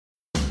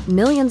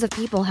Millions of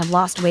people have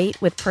lost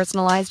weight with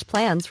personalized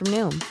plans from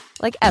Noom.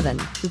 Like Evan,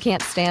 who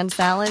can't stand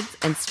salads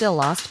and still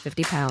lost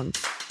 50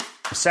 pounds.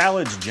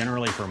 Salads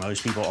generally for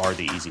most people are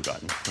the easy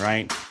button,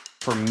 right?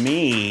 For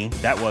me,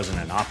 that wasn't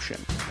an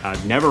option.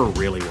 I never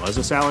really was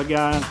a salad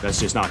guy. That's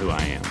just not who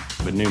I am.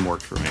 But Noom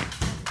worked for me.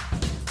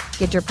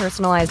 Get your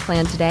personalized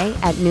plan today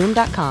at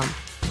Noom.com.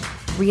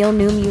 Real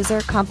Noom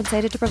user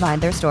compensated to provide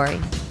their story.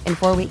 In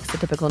 4 weeks, the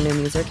typical Noom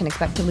user can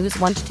expect to lose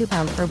 1 to 2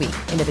 pounds per week.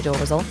 Individual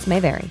results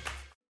may vary.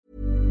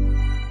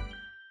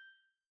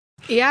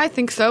 Yeah, I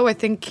think so. I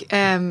think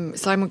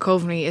Simon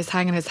Coveney is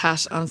hanging his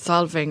hat on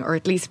solving, or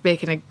at least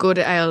making a good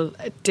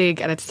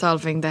dig at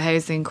solving the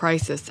housing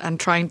crisis and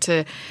trying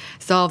to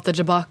solve the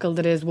debacle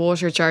that is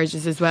water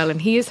charges as well.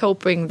 And he is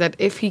hoping that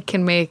if he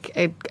can make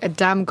a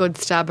damn good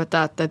stab at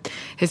that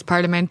his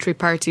parliamentary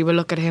party will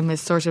look at him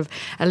as sort of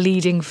a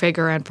leading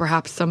figure and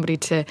perhaps somebody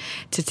to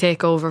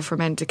take over from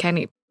Enda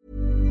Kenny.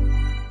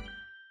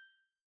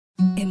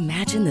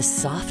 Imagine the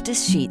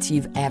softest sheets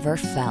you've ever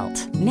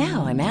felt.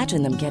 Now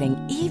imagine them getting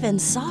even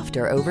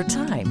softer over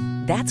time.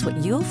 That's what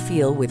you'll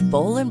feel with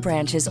Boll &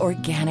 Branch's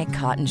organic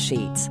cotton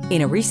sheets.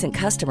 In a recent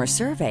customer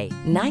survey,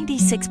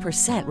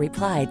 96%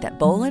 replied that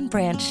Boll &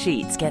 Branch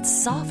sheets get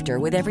softer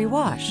with every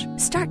wash.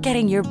 Start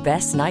getting your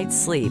best night's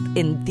sleep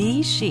in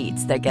these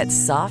sheets that get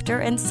softer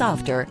and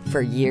softer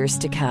for years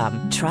to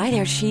come. Try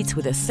their sheets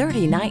with a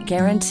 30-night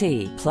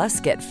guarantee. Plus,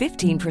 get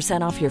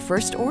 15% off your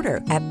first order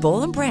at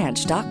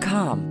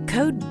bollandbranch.com.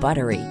 Code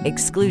BUTTERY.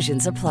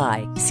 Exclusions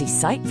apply. See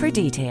site for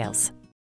details.